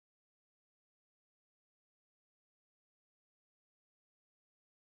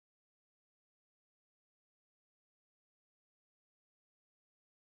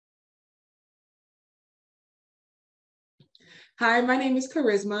Hi, my name is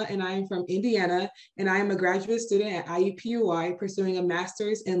Khrisma, and I am from Indiana, and I am a graduate student at IUPUI pursuing a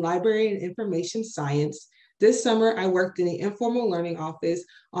master's in library and information science. This summer, I worked in the informal learning office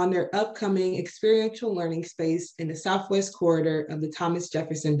on their upcoming experiential learning space in the southwest corridor of the Thomas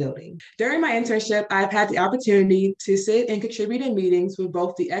Jefferson Building. During my internship, I've had the opportunity to sit and contribute in meetings with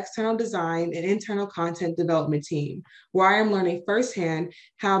both the external design and internal content development team, where I am learning firsthand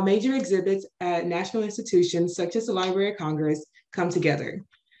how major exhibits at national institutions such as the Library of Congress come together.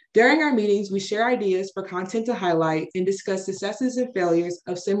 During our meetings, we share ideas for content to highlight and discuss successes and failures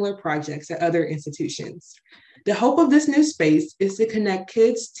of similar projects at other institutions. The hope of this new space is to connect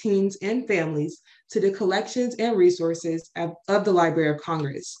kids, teens, and families to the collections and resources of the Library of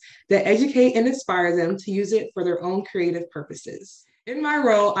Congress that educate and inspire them to use it for their own creative purposes. In my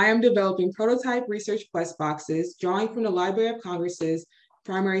role, I am developing prototype research quest boxes, drawing from the Library of Congress's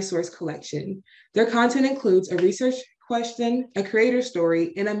primary source collection. Their content includes a research question, a creator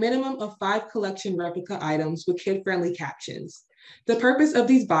story, and a minimum of 5 collection replica items with kid-friendly captions. The purpose of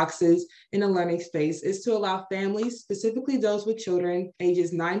these boxes in a learning space is to allow families, specifically those with children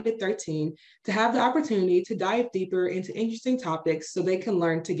ages 9 to 13, to have the opportunity to dive deeper into interesting topics so they can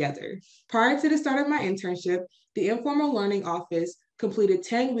learn together. Prior to the start of my internship, the Informal Learning Office completed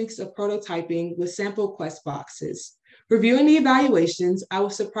 10 weeks of prototyping with sample quest boxes. Reviewing the evaluations, I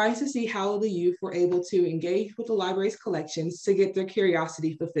was surprised to see how the youth were able to engage with the library's collections to get their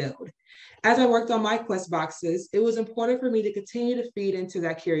curiosity fulfilled. As I worked on my quest boxes, it was important for me to continue to feed into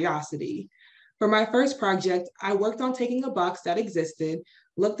that curiosity. For my first project, I worked on taking a box that existed,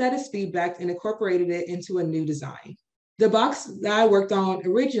 looked at its feedback, and incorporated it into a new design. The box that I worked on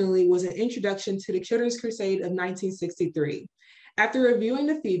originally was an introduction to the Children's Crusade of 1963. After reviewing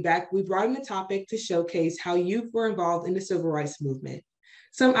the feedback, we brought in a topic to showcase how youth were involved in the civil rights movement.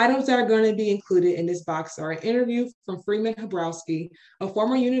 Some items that are going to be included in this box are an interview from Freeman Habrowski, a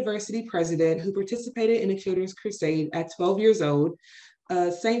former university president who participated in the Children's Crusade at 12 years old, a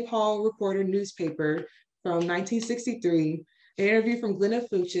St. Paul Reporter newspaper from 1963, an interview from Glenna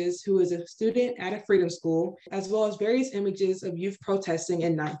Fuchs, who is a student at a freedom school, as well as various images of youth protesting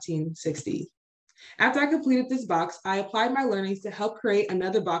in 1960. After I completed this box, I applied my learnings to help create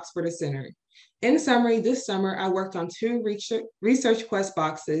another box for the center. In summary, this summer, I worked on 2 research quest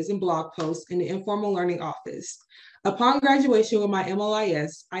boxes and blog posts in the Informal Learning Office. Upon graduation with my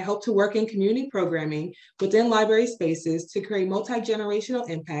MLIS, I hope to work in community programming within library spaces to create multi-generational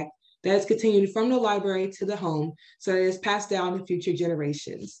impact that is continued from the library to the home so that it is passed down to future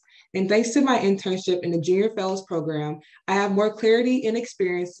generations. And thanks to my internship in the Junior Fellows Program, I have more clarity and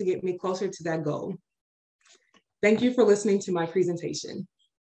experience to get me closer to that goal. Thank you for listening to my presentation.